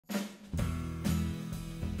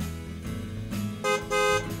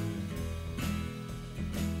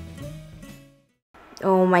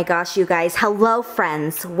Oh my gosh, you guys. Hello,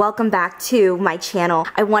 friends. Welcome back to my channel.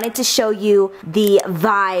 I wanted to show you the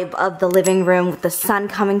vibe of the living room with the sun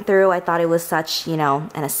coming through. I thought it was such, you know,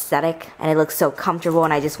 an aesthetic, and it looks so comfortable,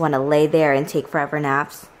 and I just want to lay there and take forever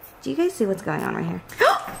naps. Do you guys see what's going on right here?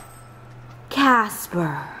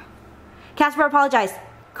 Casper. Casper, apologize.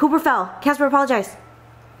 Cooper fell. Casper, apologize.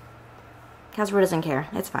 Casper doesn't care.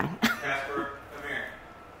 It's fine. Casper, come here.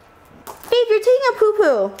 Babe, you're taking a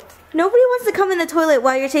poo-poo. Nobody wants to come in the toilet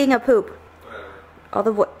while you're taking a poop.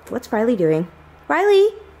 Whatever. What's Riley doing?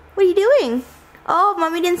 Riley, what are you doing? Oh,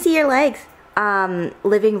 mommy didn't see your legs.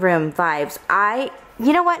 Living room vibes.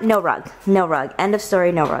 You know what? No rug. No rug. End of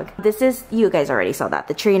story, no rug. This is, you guys already saw that.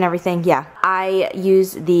 The tree and everything, yeah. I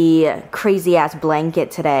used the crazy ass blanket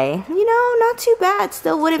today. You know, not too bad.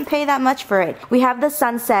 Still wouldn't pay that much for it. We have the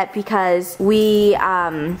sunset because we're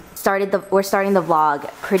starting the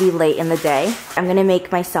vlog pretty late in the day. I'm gonna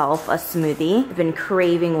make myself a smoothie. I've been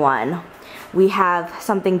craving one. We have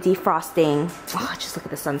something defrosting. Oh, just look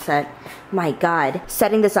at the sunset. My God.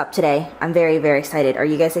 Setting this up today. I'm very, very excited. Are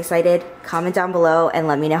you guys excited? Comment down below and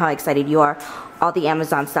let me know how excited you are. All the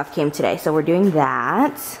Amazon stuff came today, so we're doing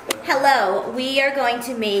that. Hello, we are going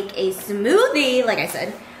to make a smoothie, like I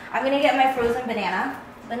said. I'm gonna get my frozen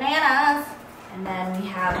bananas. And then we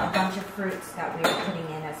have a bunch of fruits that we're putting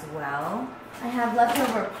in as well. I have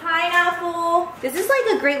leftover pineapple. This is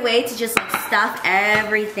like a great way to just like stuff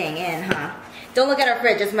everything in, huh? Don't look at our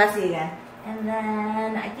fridge, it's messy again. And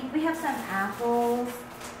then I think we have some apples.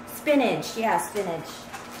 Spinach, yeah, spinach.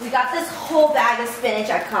 We got this whole bag of spinach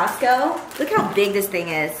at Costco. Look how big this thing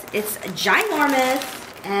is. It's ginormous.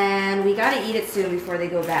 And we gotta eat it soon before they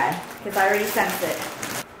go bad, because I already sensed it.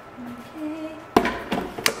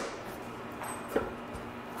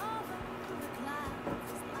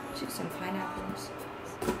 Some pineapples.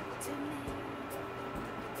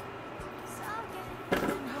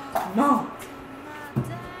 No.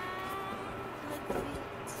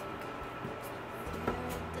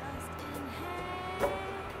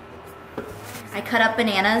 I cut up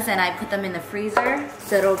bananas and I put them in the freezer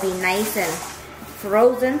so it'll be nice and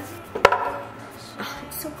frozen. Oh,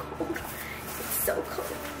 it's so cold. It's so cold.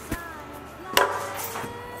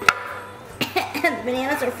 And the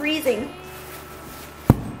bananas are freezing.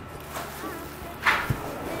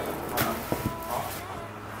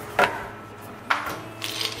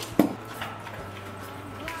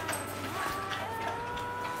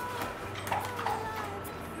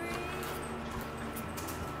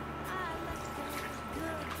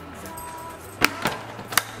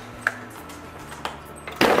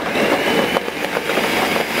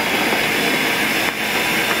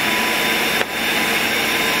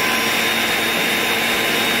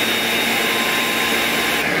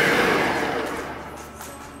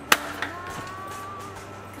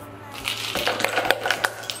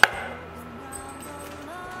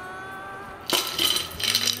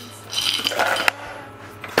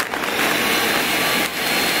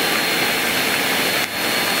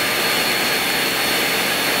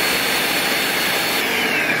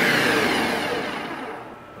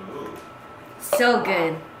 So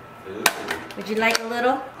good. Would you like a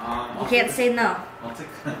little? You can't say no. I'll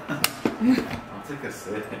take a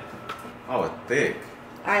sip. Oh, it's thick.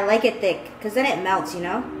 I like it thick, because then it melts, you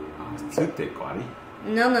know? Oh, it's too thick, Quaddy.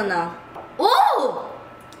 No. Ooh!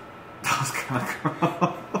 That was kind of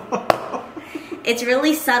gross. It's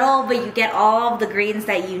really subtle, but you get all of the greens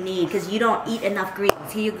that you need, because you don't eat enough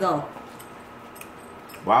greens. Here you go.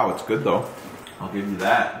 Wow, it's good though. I'll give you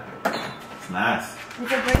that. It's nice.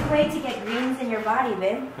 It's a great way to get greens in your body,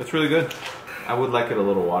 babe. It's really good. I would like it a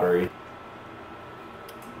little watery.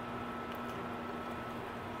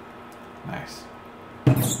 Nice.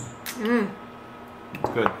 Mmm. It's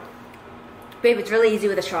good. Babe, it's really easy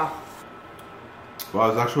with a straw. Wow,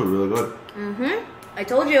 it's actually really good. Mm-hmm. I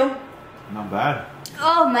told you. Not bad.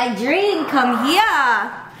 Oh, my dream, come here.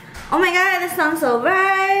 Oh my God, the sun's so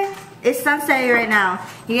bright. It's sunsetting right now.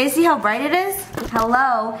 You guys see how bright it is?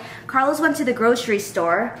 Hello. Carlos went to the grocery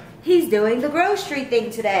store. He's doing the grocery thing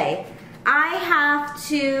today. I have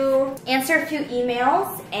to answer a few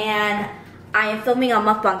emails and I am filming a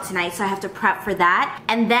mukbang tonight, so I have to prep for that.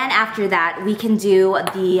 And then after that, we can do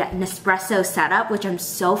the Nespresso setup, which I'm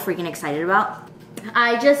so freaking excited about.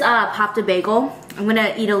 I just popped a bagel. I'm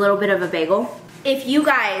gonna eat a little bit of a bagel. If you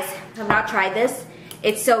guys have not tried this,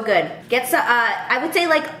 it's so good. Get some, I would say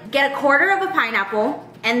like get a quarter of a pineapple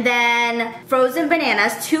and then frozen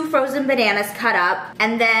bananas, 2 frozen bananas cut up,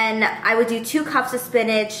 and then I would do 2 cups of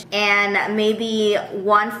spinach and maybe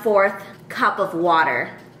 1/4 cup of water.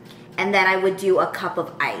 And then I would do a cup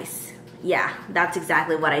of ice. Yeah, that's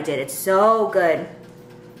exactly what I did. It's so good.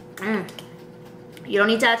 You don't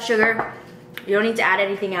need to add sugar. You don't need to add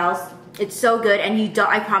anything else. It's so good, and you don't,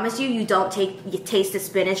 I promise you, you don't taste the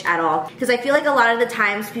spinach at all. Because I feel like a lot of the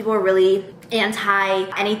times people are really anti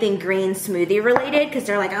anything green smoothie related because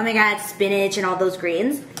they're like, oh my god, spinach and all those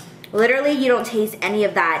greens. Literally, you don't taste any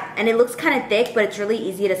of that. And it looks kind of thick, but it's really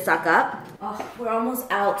easy to suck up. Oh, we're almost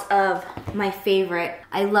out of my favorite.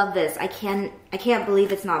 I love this. I can't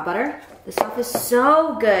believe it's not butter. This stuff is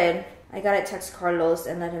so good. I gotta text Carlos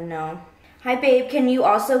and let him know. Hi babe, can you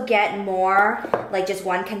also get more, like just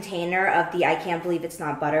one container of the I can't believe it's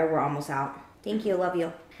not butter? We're almost out. Thank you, love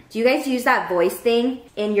you. Do you guys use that voice thing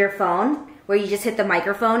in your phone where you just hit the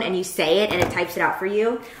microphone and you say it and it types it out for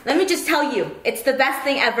you? Let me just tell you, it's the best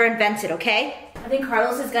thing ever invented, okay? I think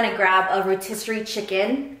Carlos is gonna grab a rotisserie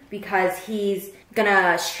chicken because he's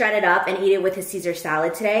gonna shred it up and eat it with his Caesar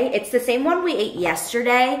salad today. It's the same one we ate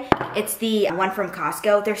yesterday. It's the one from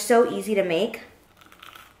Costco. They're so easy to make.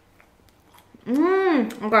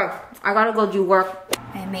 Okay, I gotta go do work.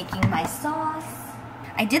 I'm making my sauce.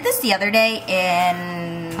 I did this the other day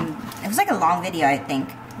it was like a long video, I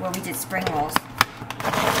think, where we did spring rolls.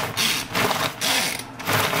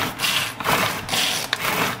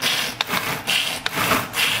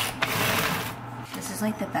 This is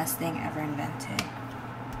like the best thing ever invented.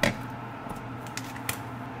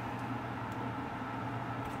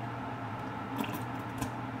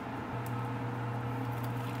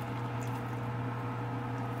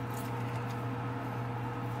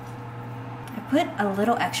 Put a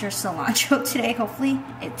little extra cilantro today. Hopefully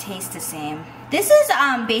it tastes the same. This is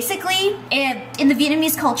basically, in the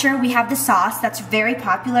Vietnamese culture, we have the sauce that's very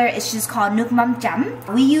popular. It's just called nước mắm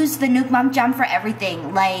chấm. We use the nước mắm chấm for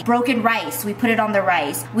everything, like broken rice, we put it on the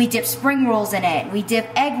rice. We dip spring rolls in it. We dip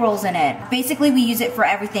egg rolls in it. Basically, we use it for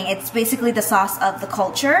everything. It's basically the sauce of the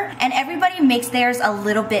culture. And everybody makes theirs a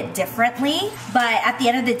little bit differently. But at the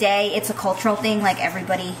end of the day, it's a cultural thing. Like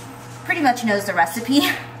everybody pretty much knows the recipe.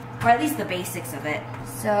 Or at least the basics of it.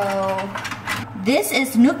 So this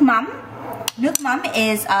is nước mắm. Nước mắm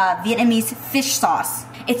is Vietnamese fish sauce.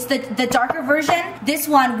 It's the darker version. This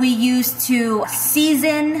one we use to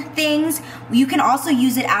season things. You can also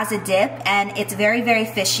use it as a dip, and it's very, very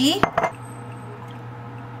fishy.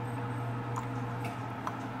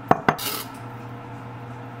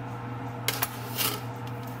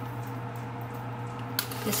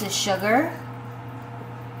 This is sugar.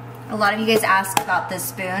 A lot of you guys asked about this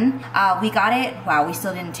spoon. We got it, wow, we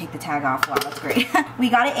still didn't take the tag off. Wow, that's great. We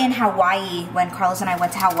got it in Hawaii when Carlos and I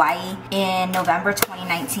went to Hawaii in November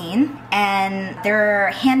 2019. And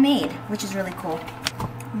they're handmade, which is really cool.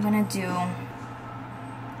 I'm gonna do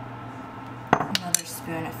another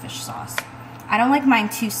spoon of fish sauce. I don't like mine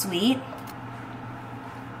too sweet.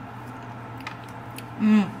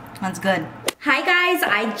 That's good. Hi guys,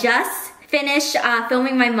 I just finished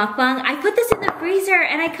filming my mukbang. I put this in the freezer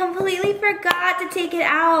and I completely forgot to take it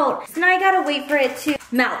out. So now I gotta wait for it to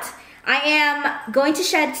melt. I am going to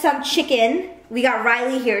shred some chicken. We got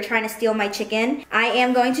Riley here trying to steal my chicken. I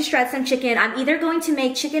am going to shred some chicken. I'm either going to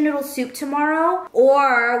make chicken noodle soup tomorrow,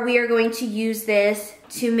 or we are going to use this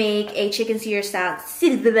to make a chicken Caesar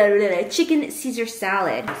salad. Chicken Caesar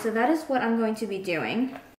salad. So that is what I'm going to be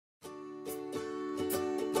doing.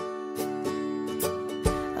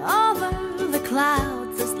 Over the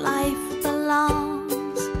clouds, this life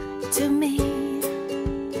belongs to me.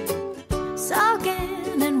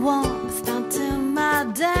 Soaking in warmth down to my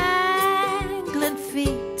dangling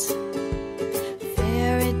feet.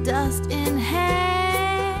 Fairy dust in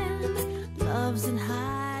hand, love's in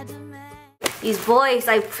high demand. These boys,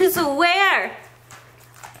 I swear.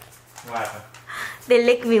 What happened? They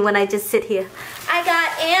lick me when I just sit here. I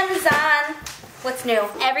got Amazon. What's new?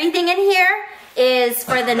 Everything in here is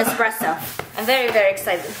for the Nespresso. I'm very, very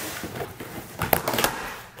excited.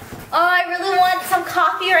 Oh, I really want some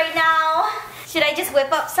coffee right now. Should I just whip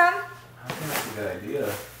up some? I think that's a good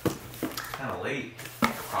idea. It's kind of late for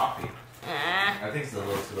coffee. I think it's a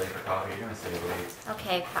little too late for coffee. You're gonna stay late.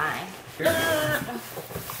 Okay, fine.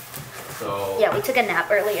 So yeah, we took a nap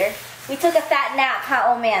earlier. We took a fat nap,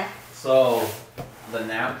 huh, old man? So the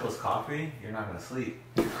nap plus coffee, you're not gonna sleep.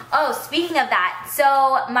 Oh, speaking of that,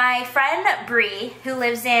 so my friend Bree, who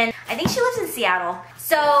lives in, I think she lives in Seattle.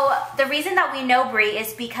 So the reason that we know Bree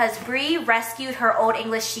is because Bree rescued her old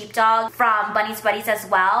English sheepdog from Bunny's Buddies as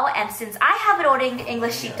well. And since I have an old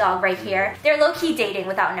English sheepdog right here, they're low-key dating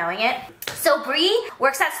without knowing it. So Bree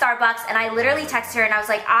works at Starbucks, and I literally texted her and I was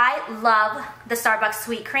like, I love the Starbucks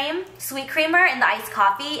sweet creamer and the iced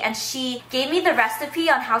coffee, and she gave me the recipe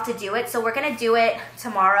on how to do it. So we're gonna do it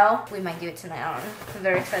tomorrow. We might do it tonight, I don't know. I'm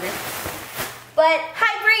very excited. But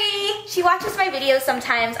hi Bree! She watches my videos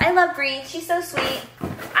sometimes. I love Bree, she's so sweet.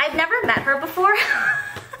 I've never met her before.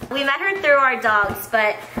 We met her through our dogs,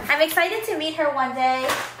 but I'm excited to meet her one day.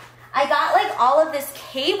 I got like all of this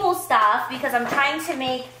cable stuff because I'm trying to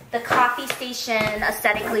make the coffee station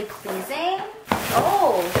aesthetically pleasing.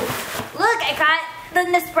 Oh, look, I got the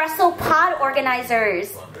Nespresso pod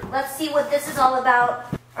organizers. Let's see what this is all about.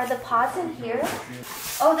 Are the pods in here?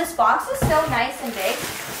 Oh, this box is so nice and big.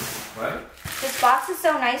 What? This box is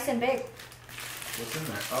so nice and big. What's in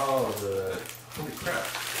there? Oh, holy crap.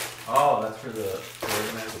 Oh, that's for to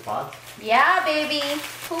organize the pods? Yeah, baby.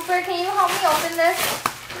 Cooper, can you help me open this?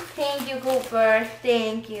 Thank you, Cooper.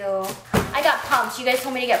 Thank you. I got pumps. You guys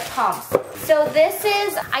told me to get pumps. So this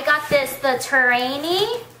is, I got this, the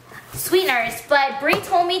Terraini sweeteners, but Brie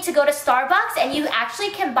told me to go to Starbucks and you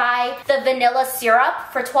actually can buy the vanilla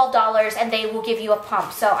syrup for $12 and they will give you a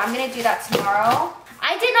pump. So I'm gonna do that tomorrow.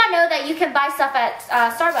 I did not know that you can buy stuff at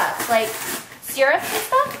Starbucks, like syrups and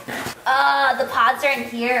stuff. The pods are in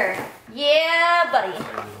here. Yeah, buddy.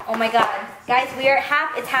 Oh my God. Guys,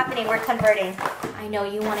 it's happening. We're converting. I know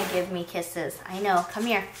you want to give me kisses. I know. Come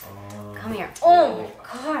here. Come here. Oh my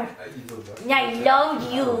God. I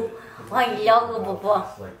love you. I love you,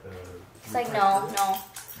 Baba. It's like, no.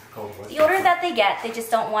 The older that they get, they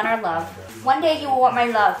just don't want our love. One day you will want my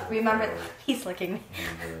love. Remember, he's licking me.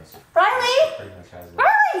 Riley!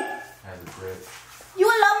 Riley! You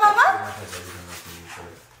will love Mama?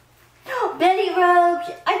 Belly rubs.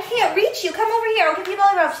 I can't reach you. Come over here. I'll give you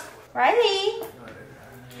belly rubs. Riley.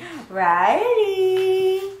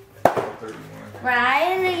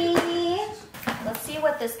 Riley. Let's see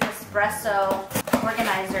what this espresso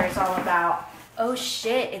organizer is all about. Oh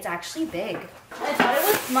shit, it's actually big. I thought it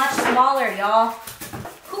was much smaller, y'all.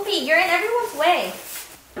 Poopy, you're in everyone's way.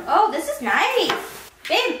 Oh, this is nice.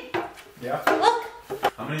 Babe. Yeah? Look.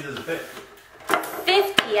 How many does it fit?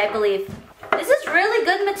 50, I believe. This is really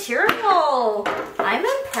good material. I'm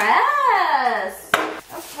impressed.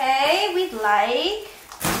 Okay, we'd like...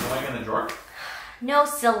 Going in the drawer? No,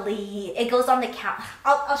 silly. It goes on the count.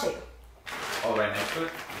 I'll show you. Oh, right next to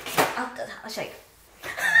it? I'll show you.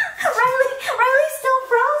 Riley's still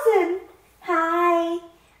frozen. Hi.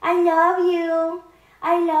 I love you.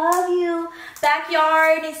 I love you.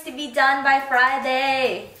 Backyard needs to be done by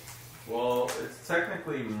Friday. Well, it's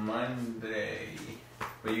technically Monday.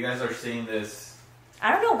 But you guys are seeing this...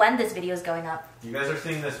 I don't know when this video is going up. You guys are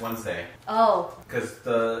seeing this Wednesday. Oh. Because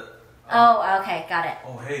the... oh, okay. Got it.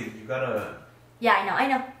 Oh, hey, you gotta... Yeah, I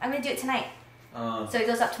know. I'm going to do it tonight. So it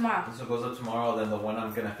goes up tomorrow. This one goes up tomorrow, then the one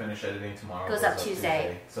I'm going to finish editing tomorrow goes up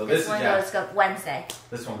Tuesday. So this one goes up Wednesday.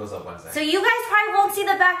 This one goes up Wednesday. So you guys probably won't see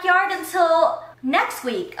the backyard until next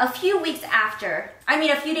week. A few weeks after. I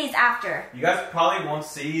mean, a few days after. You guys probably won't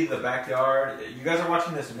see the backyard. You guys are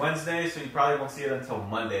watching this Wednesday, so you probably won't see it until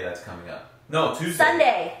Monday that's coming up. No, Tuesday.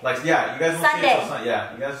 Sunday. Like, yeah, you guys won't see it until Sunday.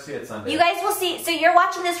 Yeah, you guys will see it Sunday. You guys will see, so you're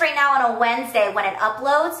watching this right now on a Wednesday when it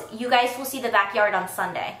uploads. You guys will see the backyard on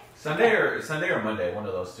Sunday. Sunday or Monday, one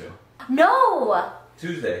of those two. No!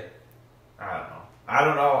 Tuesday. I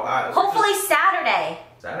don't know. Hopefully Saturday.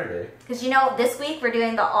 Saturday? Because you know, this week we're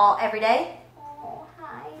doing the all every day. Oh,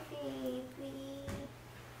 hi, baby.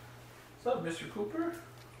 What's up, Mr. Cooper?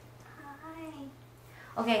 Hi.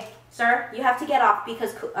 Okay, sir, you have to get off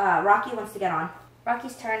because Rocky wants to get on.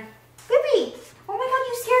 Rocky's turn. Baby! Oh my God,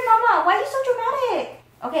 you scared Mama. Why are you so dramatic?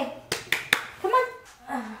 Okay, come on.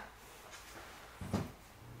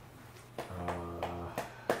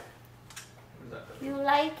 You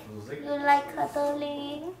like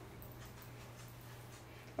cuddling?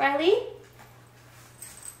 Riley?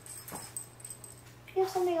 You have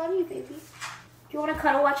something on you, baby. Do you want to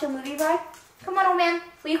cuddle, watch a movie, bud? Come on, old man.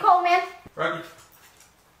 Will you call old man? Rocky.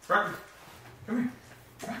 Come here.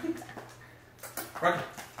 Rocky.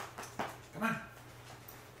 Come on.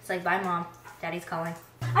 It's like, bye, Mom. Daddy's calling.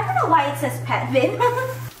 I don't know why it says pet, babe.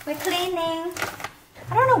 We're cleaning.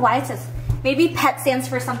 I don't know why it says... Maybe pet stands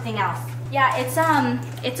for something else. Yeah, it's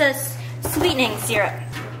a sweetening syrup.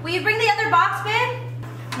 Will you bring the other box, babe?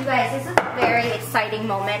 You guys, this is a very exciting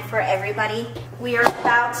moment for everybody. We are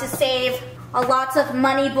about to save a lot of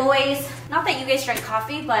money, boys. Not that you guys drink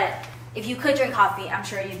coffee, but if you could drink coffee, I'm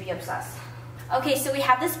sure you'd be obsessed. Okay, so we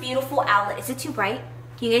have this beautiful outlet. Is it too bright?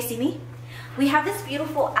 Can you guys see me? We have this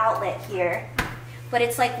beautiful outlet here, but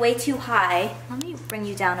it's like way too high. Let me bring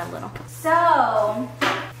you down a little. So,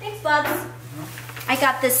 thanks, Bubs. I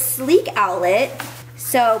got this sleek outlet.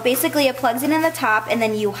 So basically it plugs in the top and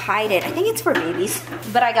then you hide it. I think it's for babies,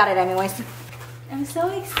 but I got it anyways. I'm so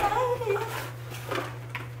excited.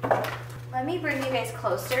 Let me bring you guys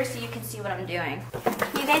closer so you can see what I'm doing.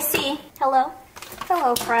 You guys see? Hello?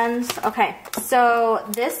 Hello, friends. Okay, so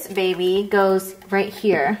this baby goes right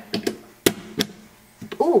here.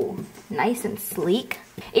 Ooh, Ooh, nice and sleek.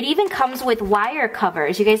 It even comes with wire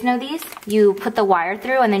covers. You guys know these? You put the wire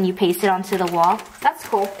through and then you paste it onto the wall. That's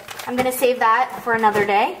cool. I'm gonna save that for another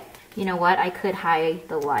day. You know what? I could hide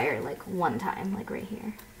the wire like one time, like right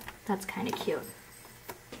here. That's kind of cute.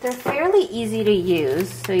 They're fairly easy to use,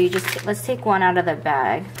 so you just, let's take one out of the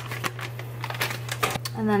bag.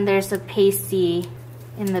 And then there's a pasty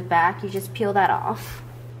in the back. You just peel that off.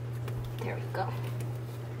 There we go.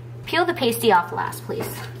 Peel the pasty off last, please.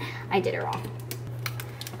 I did it wrong.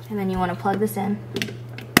 And then you want to plug this in.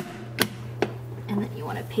 And then you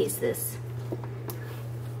want to paste this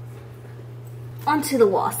onto the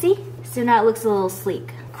wall. See? So now it looks a little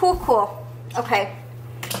sleek. Cool, cool. Okay.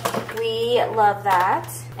 We love that.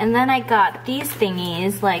 And then I got these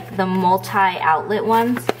thingies, like the multi-outlet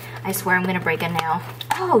ones. I swear I'm gonna break a nail.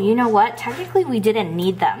 Oh, you know what? Technically we didn't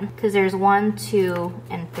need them because there's 1, 2,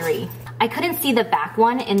 and 3. I couldn't see the back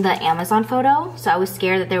one in the Amazon photo, so I was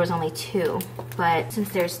scared that there was only 2. But since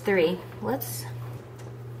there's 3, let's...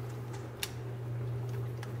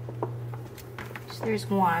 So there's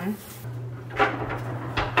 1.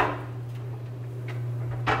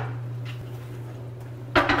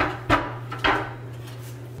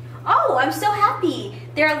 Oh, I'm so happy.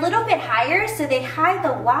 They're a little bit higher, so they hide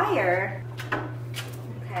the wire.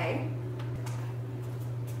 Okay.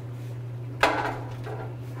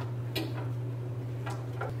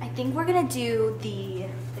 I think we're gonna do the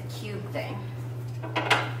cube thing.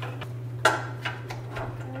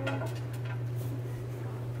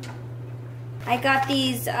 I got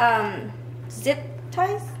these zip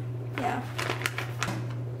ties. Yeah.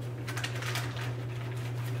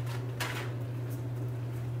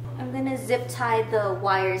 I'm gonna zip tie the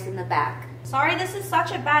wires in the back. Sorry, this is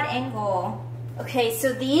such a bad angle. Okay,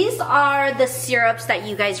 so these are the syrups that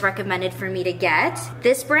you guys recommended for me to get.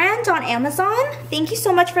 This brand on Amazon, thank you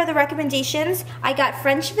so much for the recommendations. I got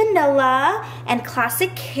French vanilla and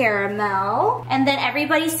classic caramel. And then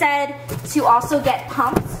everybody said to also get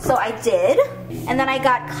pumps, so I did. And then I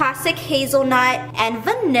got classic hazelnut and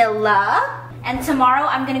vanilla. And tomorrow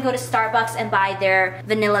I'm gonna go to Starbucks and buy their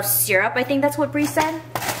vanilla syrup. I think that's what Bree said.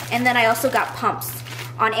 And then I also got pumps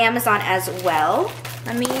on Amazon as well.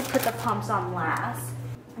 Let me put the pumps on last.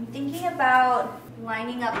 I'm thinking about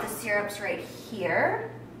lining up the syrups right here.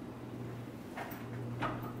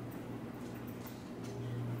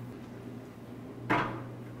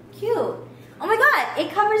 Cute. Oh my god,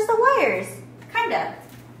 it covers the wires. Kinda.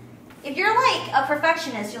 If you're like a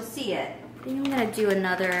perfectionist, you'll see it. I think I'm gonna do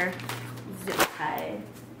another zip tie.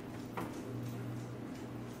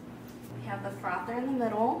 We have the frother in the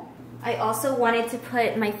middle. I also wanted to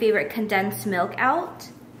put my favorite condensed milk out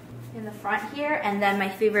in the front here, and then my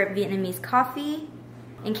favorite Vietnamese coffee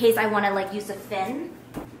in case I want to like use a fin.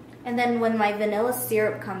 And then when my vanilla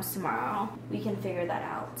syrup comes tomorrow, we can figure that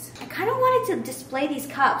out. I kind of wanted to display these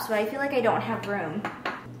cups, but I feel like I don't have room.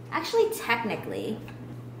 Actually, technically,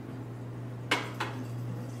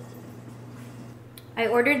 I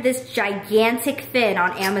ordered this gigantic fin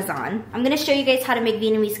on Amazon. I'm gonna show you guys how to make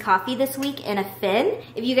Vietnamese coffee this week in a fin.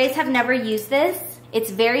 If you guys have never used this, it's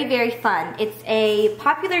very, very fun. It's a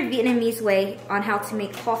popular Vietnamese way on how to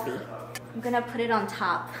make coffee. I'm gonna put it on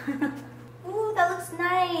top. Ooh, that looks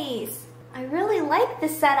nice. I really like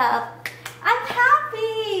this setup. I'm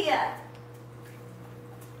happy.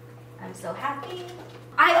 I'm so happy.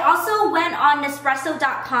 I also went on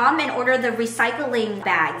nespresso.com and ordered the recycling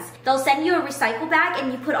bags. They'll send you a recycle bag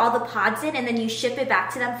and you put all the pods in and then you ship it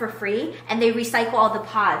back to them for free and they recycle all the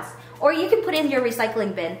pods. Or you can put it in your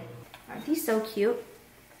recycling bin. Aren't these so cute?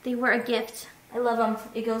 They were a gift. I love them.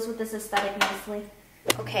 It goes with this aesthetic nicely.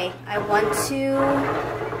 Okay, I want to...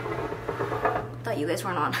 Thought you guys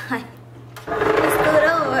weren't on. Let's go it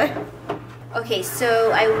over. Okay,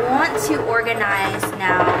 so I want to organize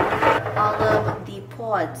now all of the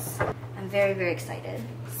pods. I'm very, very excited.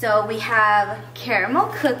 So we have caramel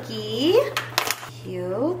cookie.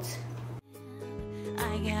 Cute.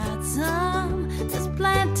 I got some, there's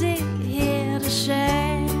plenty here to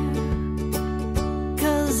share.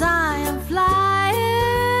 'Cause I am flying,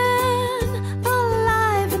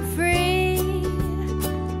 alive and free.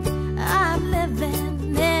 I'm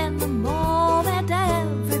living in the moment,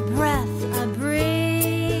 every breath I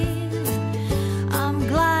breathe. I'm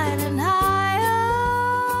gliding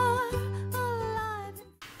higher, alive.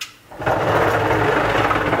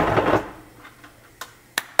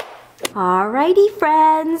 Alrighty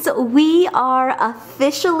friends, we are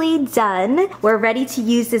officially done. We're ready to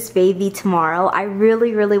use this baby tomorrow. I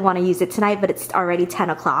really want to use it tonight, but it's already 10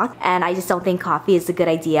 o'clock and I just don't think coffee is a good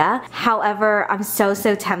idea. However, I'm so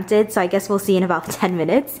tempted, so I guess we'll see in about 10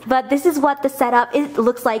 minutes. But this is what the setup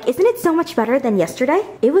looks like. Isn't it so much better than yesterday?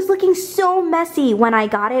 It was looking so messy when I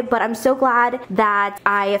got it, but I'm so glad that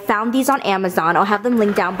I found these on Amazon. I'll have them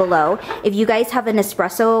linked down below. If you guys have an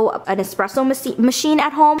espresso machine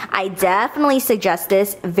at home, I definitely suggest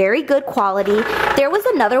this. Very good quality. There was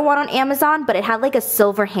another one on Amazon, but it had like a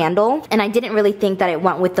silver handle, and I didn't really think that it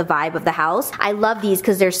went with the vibe of the house. I love these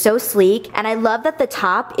because they're so sleek, and I love that the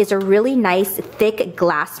top is a really nice thick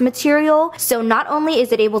glass material. So not only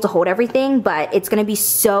is it able to hold everything, but it's gonna be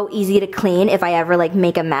so easy to clean if I ever like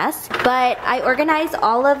make a mess. But I organized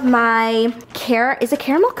all of my is it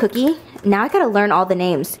caramel cookie? Now I gotta learn all the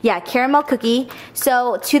names. Yeah, caramel cookie.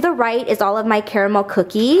 So to the right is all of my caramel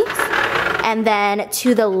cookies. And then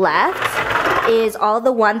to the left is all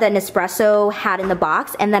the one that Nespresso had in the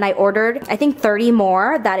box. And then I ordered, I think 30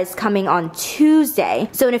 more that is coming on Tuesday.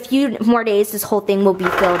 So in a few more days, this whole thing will be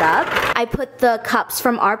filled up. I put the cups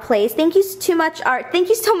from Our Place. Thank you so much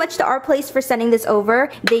to Our Place for sending this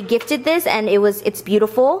over. They gifted this and it's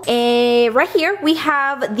beautiful. And right here we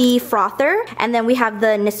have the frother, and then we have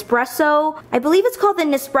the Nespresso, I believe it's called the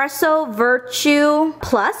Nespresso Virtue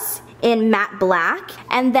Plus in matte black.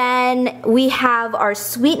 And then we have our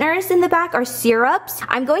sweeteners in the back, our syrups.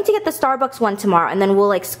 I'm going to get the Starbucks one tomorrow and then we'll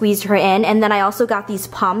like squeeze her in. And then I also got these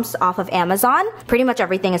pumps off of Amazon. Pretty much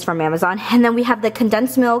everything is from Amazon. And then we have the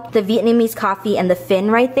condensed milk, the Vietnamese coffee, and the fin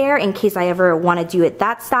right there in case I ever want to do it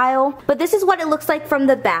that style. But this is what it looks like from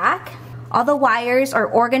the back. All the wires are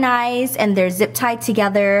organized and they're zip tied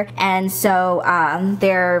together, and so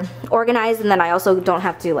they're organized, and then I also don't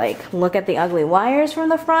have to like look at the ugly wires from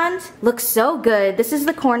the front. Looks so good. This is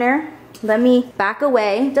the corner. Let me back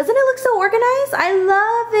away. Doesn't it look so organized? I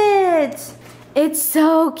love it. It's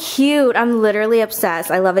so cute. I'm literally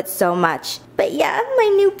obsessed. I love it so much. But yeah, my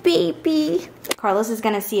new baby. Carlos is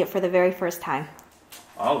gonna see it for the very first time.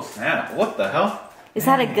 Oh snap, what the hell? Is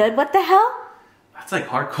that a good what the hell? That's like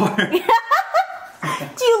hardcore.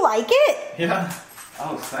 Do you like it? Yeah.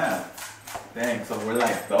 Oh snap. Dang, so we're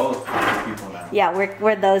like those type of people now. Yeah,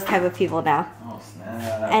 we're those type of people now. Oh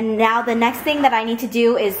snap. And now the next thing that I need to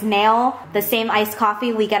do is nail the same iced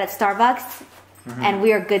coffee we get at Starbucks, and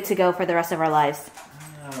we are good to go for the rest of our lives.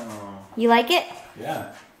 Oh. You like it?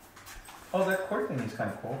 Yeah. Oh, that cord thing is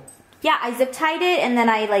kind of cool. Yeah, I zip tied it and then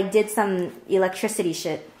I like did some electricity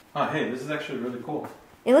shit. Oh, hey, this is actually really cool.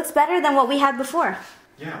 It looks better than what we had before.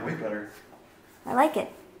 Yeah, way better. I like it.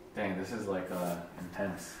 Dang, this is like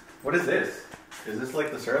intense. What is this? Is this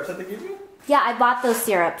like the syrups that they give you? Yeah, I bought those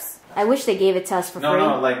syrups. I wish they gave it to us for free.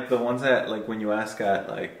 No, like the ones that like when you ask at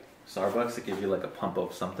like Starbucks, they give you like a pump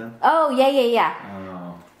of something. Oh, yeah.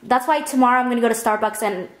 Oh. That's why tomorrow I'm gonna go to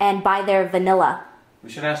Starbucks and buy their vanilla.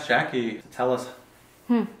 We should ask Jackie to tell us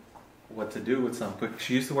what to do with some.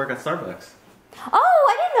 She used to work at Starbucks. Oh,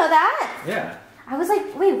 I didn't know that. Yeah. I was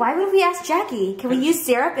like, wait, why would we ask Jackie? Can we use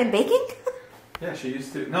syrup in baking? Yeah, she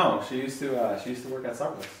used to. No, she used to work at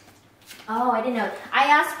Starbucks. Oh, I didn't know. I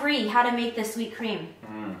asked Brie how to make the sweet cream.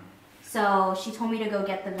 So she told me to go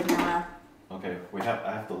get the vanilla. Okay,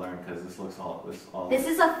 I have to learn because this looks all. This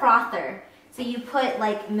is a frother. So you put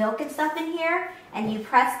like milk and stuff in here, and you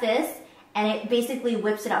press this, and it basically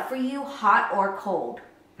whips it up for you, hot or cold.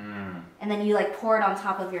 And then you like pour it on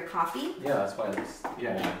top of your coffee. Yeah, that's why it's.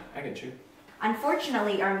 Yeah, I get you.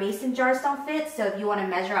 Unfortunately, our mason jars don't fit, so if you want to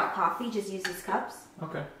measure out coffee, just use these cups.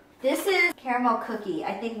 Okay. This is caramel cookie.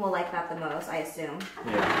 I think we'll like that the most, I assume.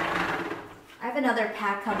 Yeah. I have another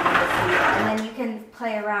pack coming this week, and then you can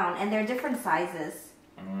play around, and they're different sizes.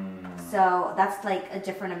 So that's like a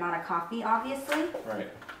different amount of coffee, obviously.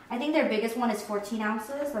 Right. I think their biggest one is 14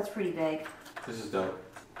 ounces. That's pretty big. This is dope.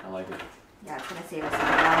 I like it. Yeah, it's gonna save us a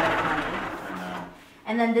lot of money. I know.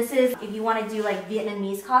 And then this is, if you want to do like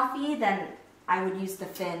Vietnamese coffee, then I would use the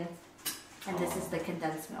fin. And this is the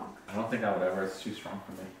condensed milk. I don't think I would ever. It's too strong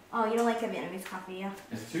for me. Oh, you don't like a Vietnamese coffee, yeah?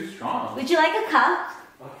 It's too strong. Would you like a cup?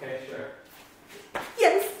 Okay, sure.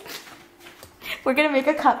 Yes! We're gonna make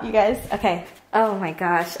a cup, you guys. Okay. Oh my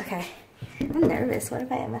gosh, okay. I'm nervous. What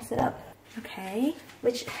if I mess it up? Okay.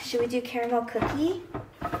 Which, should we do caramel cookie?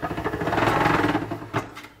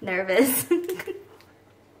 Nervous.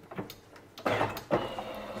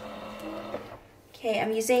 Okay,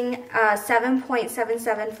 I'm using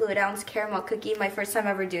 7.77 fluid ounce caramel cookie. My first time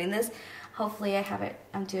ever doing this. Hopefully I have it,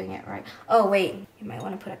 I'm doing it right. Oh wait, you might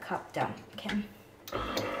want to put a cup down, Kim.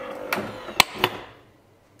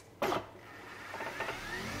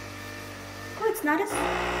 Oh, it's not as...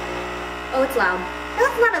 Oh, it's loud.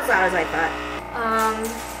 That's not as loud as I thought.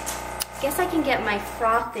 Guess I can get my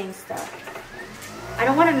frothing stuff. I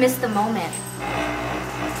don't want to miss the moment.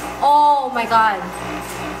 Oh my god.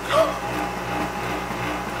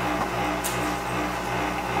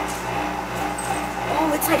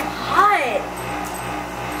 Oh, it's like hot.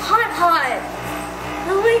 Hot.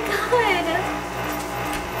 Oh my god.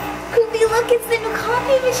 Koopy, look, it's the new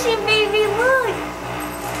coffee machine, baby, look.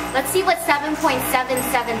 Let's see what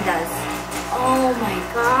 7.77 does. Oh my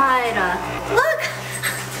god. Look.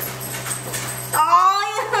 Oh,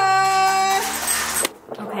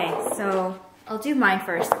 yeah. Okay, so I'll do mine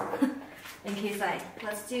first. In case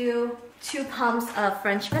let's do 2 pumps of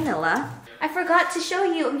French vanilla. I forgot to show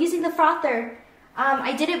you, I'm using the frother.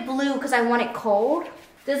 I did it blue because I want it cold.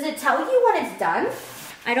 Does it tell you when it's done?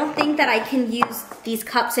 I don't think that I can use these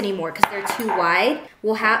cups anymore because they're too wide.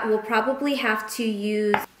 We'll probably have to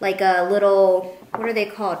use like a little, what are they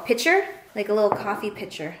called? Pitcher? Like a little coffee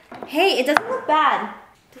pitcher. Hey, it doesn't look bad.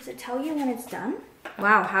 Does it tell you when it's done?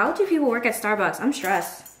 Wow, how do people work at Starbucks? I'm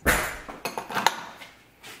stressed.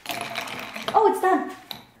 Oh, it's done.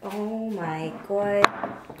 Oh my god.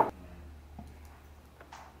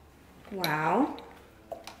 Wow.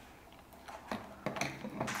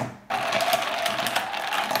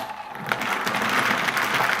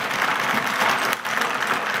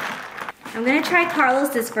 I'm gonna try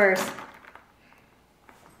Carlos's first.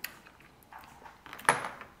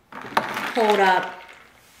 Hold up.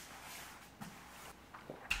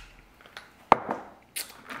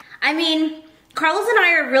 I mean, Carlos and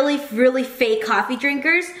I are really fake coffee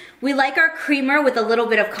drinkers. We like our creamer with a little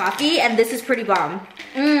bit of coffee, and this is pretty bomb.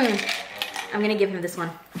 I'm gonna give him this one.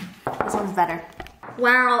 This one's better.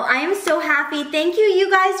 Wow, I am so happy. Thank you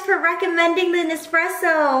guys for recommending the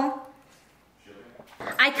Nespresso.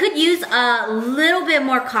 I could use a little bit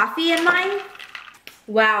more coffee in mine.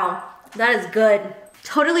 Wow, that is good.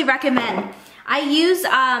 Totally recommend. I use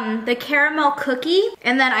the caramel cookie,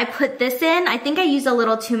 and then I put this in. I think I used a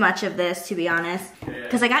little too much of this, to be honest,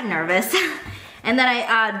 because I got nervous. And then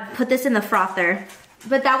I put this in the frother.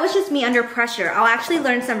 But that was just me under pressure. I'll actually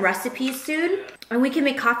learn some recipes soon, and we can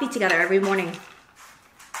make coffee together every morning.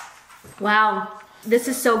 Wow, this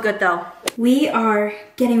is so good though. We are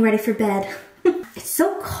getting ready for bed. It's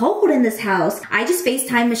so cold in this house. I just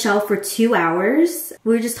FaceTimed Michelle for 2 hours.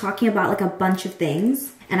 We were just talking about like a bunch of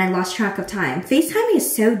things, and I lost track of time. FaceTiming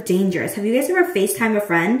is so dangerous. Have you guys ever FaceTime a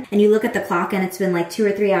friend and you look at the clock and it's been like 2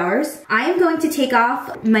 or 3 hours? I am going to take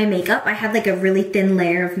off my makeup. I had like a really thin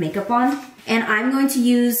layer of makeup on, and I'm going to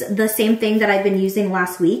use the same thing that I've been using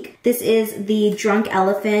last week. This is the Drunk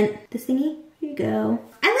Elephant, this thingy. Here you go.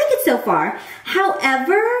 I like it so far.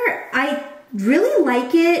 However, I really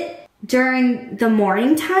like it during the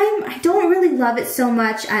morning time. I don't really love it so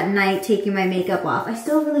much at night taking my makeup off. I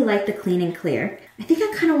still really like the Clean and Clear. I think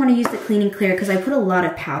I kind of want to use the Clean and Clear because I put a lot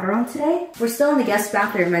of powder on today. We're still in the guest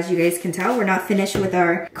bathroom, as you guys can tell. We're not finished with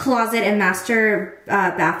our closet and master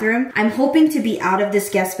bathroom. I'm hoping to be out of this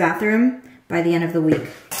guest bathroom by the end of the week.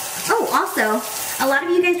 Oh, also, a lot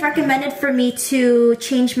of you guys recommended for me to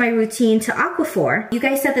change my routine to Aquaphor. You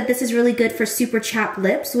guys said that this is really good for super chapped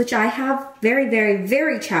lips, which I have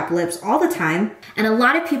very chapped lips all the time. And a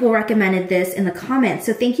lot of people recommended this in the comments,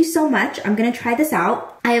 so thank you so much. I'm gonna try this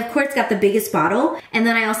out. I of course got the biggest bottle, and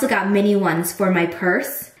then I also got mini ones for my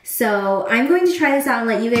purse. So I'm going to try this out and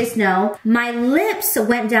let you guys know. My lips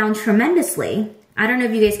went down tremendously. I don't know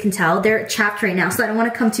if you guys can tell. They're chapped right now, so I don't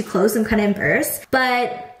want to come too close. I'm kind of embarrassed.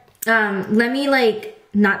 But let me like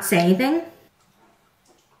not say anything.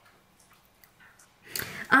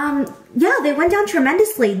 Yeah, they went down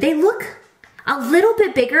tremendously. They look a little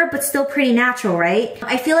bit bigger, but still pretty natural, right?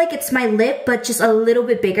 I feel like it's my lip, but just a little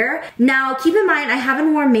bit bigger. Now, keep in mind, I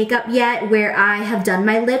haven't worn makeup yet where I have done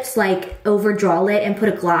my lips, like overdraw it and put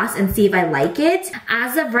a gloss and see if I like it.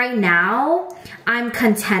 As of right now, I'm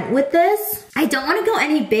content with this. I don't want to go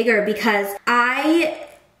any bigger because I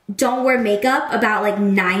don't wear makeup about like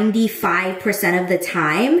 95% of the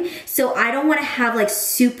time. So I don't want to have like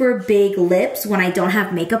super big lips when I don't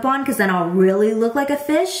have makeup on because then I'll really look like a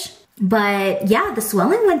fish. But yeah, the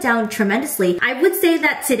swelling went down tremendously. I would say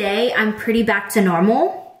that today I'm pretty back to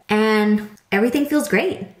normal and everything feels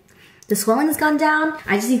great. The swelling has gone down.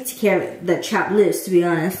 I just need to care the chapped lips, to be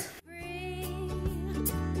honest.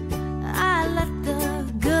 I let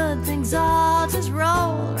the good things all just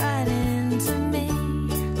roll right into me.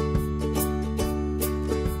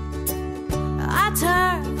 I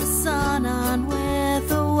turn the sun on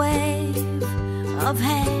with a wave of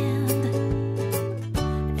hand.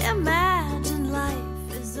 Imagine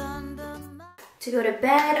life is under my... To go to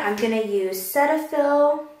bed, I'm gonna use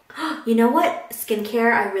Cetaphil. You know what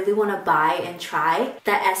skincare I really want to buy and try?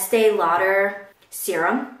 The Estee Lauder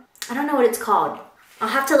serum. I don't know what it's called. I'll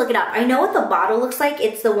have to look it up. I know what the bottle looks like.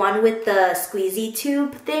 It's the one with the squeezy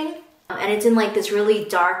tube thing. And it's in like this really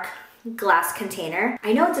dark glass container.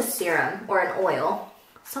 I know it's a serum or an oil.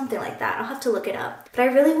 Something like that. I'll have to look it up. But I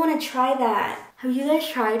really want to try that. Have you guys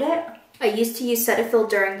tried it? I used to use Cetaphil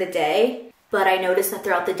during the day, but I noticed that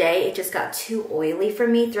throughout the day, it just got too oily for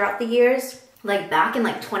me throughout the years. Like back in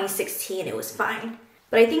like 2016, it was fine.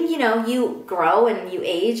 But I think, you know, you grow and you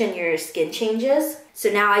age and your skin changes.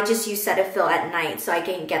 So now I just use Cetaphil at night so I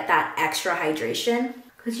can get that extra hydration.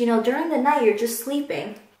 Because, you know, during the night, you're just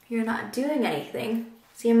sleeping. You're not doing anything.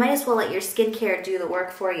 So you might as well let your skincare do the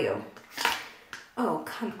work for you. Oh,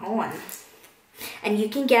 come on. And you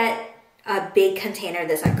can get a big container of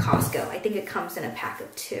this at Costco. I think it comes in a pack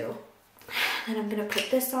of 2. And I'm gonna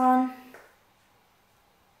put this on.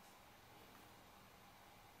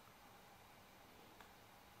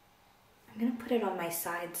 I'm gonna put it on my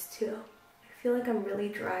sides too. I feel like I'm really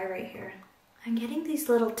dry right here. I'm getting these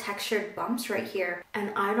little textured bumps right here,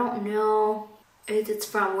 and I don't know if it's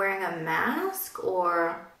from wearing a mask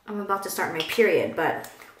or I'm about to start my period, but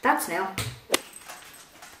that's new.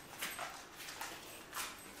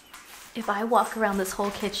 If I walk around this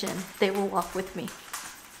whole kitchen, they will walk with me.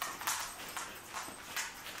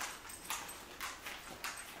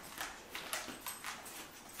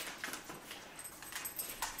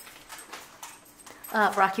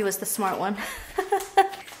 Rocky was the smart one.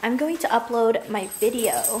 I'm going to upload my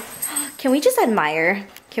video. Can we just admire?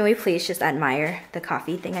 Can we please just admire the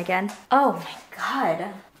coffee thing again? Oh my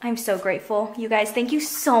God. I'm so grateful. You guys, thank you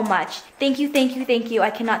so much. Thank you, thank you, thank you. I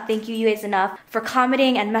cannot thank you guys enough for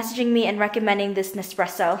commenting and messaging me and recommending this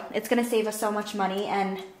Nespresso. It's gonna save us so much money,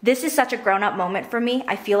 and this is such a grown-up moment for me.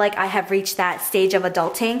 I feel like I have reached that stage of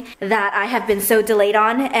adulting that I have been so delayed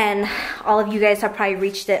on, and all of you guys have probably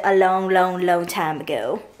reached it a long time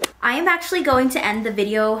ago. I am actually going to end the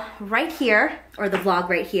video right here, or the vlog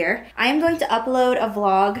right here. I am going to upload a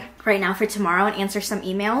vlog right now for tomorrow and answer some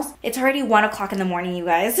emails. It's already 1 o'clock in the morning, you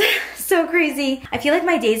guys. So crazy. I feel like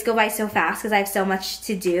my days go by so fast because I have so much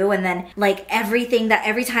to do, and then like every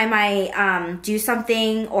time I do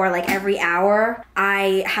something, or like every hour,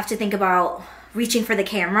 I have to think about reaching for the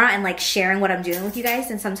camera and like sharing what I'm doing with you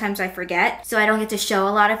guys, and sometimes I forget. So I don't get to show a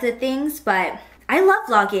lot of the things, but I love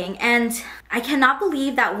vlogging, and I cannot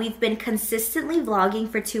believe that we've been consistently vlogging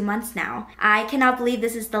for 2 months now. I cannot believe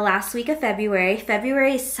this is the last week of February.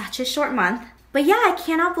 February is such a short month. But yeah, I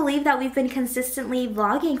cannot believe that we've been consistently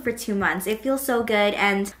vlogging for 2 months. It feels so good,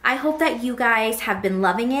 and I hope that you guys have been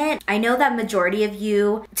loving it. I know that majority of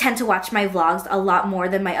you tend to watch my vlogs a lot more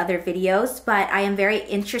than my other videos, but I am very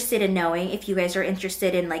interested in knowing if you guys are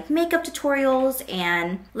interested in like makeup tutorials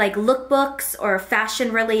and like lookbooks or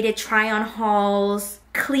fashion related try-on hauls,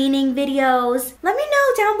 cleaning videos. Let me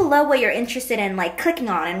know down below what you're interested in like clicking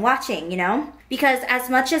on and watching, you know? Because as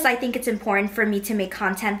much as I think it's important for me to make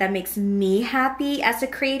content that makes me happy as a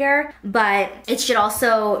creator, but it should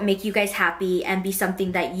also make you guys happy and be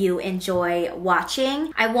something that you enjoy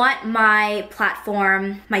watching. I want my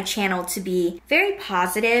platform, my channel, to be very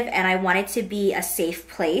positive, and I want it to be a safe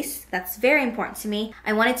place. That's very important to me.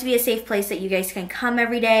 I want it to be a safe place that you guys can come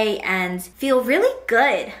every day and feel really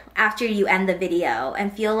good after you end the video,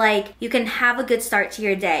 and feel like you can have a good start to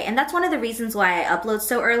your day. And that's one of the reasons why I upload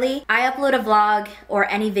so early. I upload a vlog or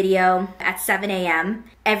any video at 7 a.m.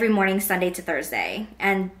 every morning, Sunday to Thursday.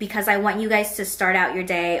 And because I want you guys to start out your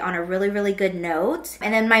day on a really good note.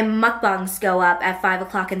 And then my mukbangs go up at 5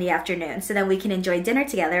 o'clock in the afternoon, so then we can enjoy dinner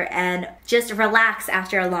together and just relax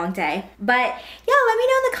after a long day. But yeah, let me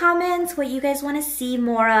know in the comments what you guys want to see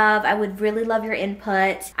more of. I would really love your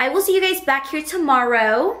input. I will see you guys back here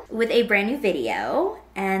tomorrow with a brand new video,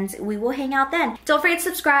 and we will hang out then. Don't forget to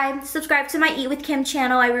subscribe to my Eat with Kim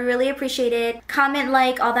channel. I would really appreciate it. Comment,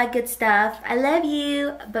 like, all that good stuff. I love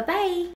you. Bye-bye.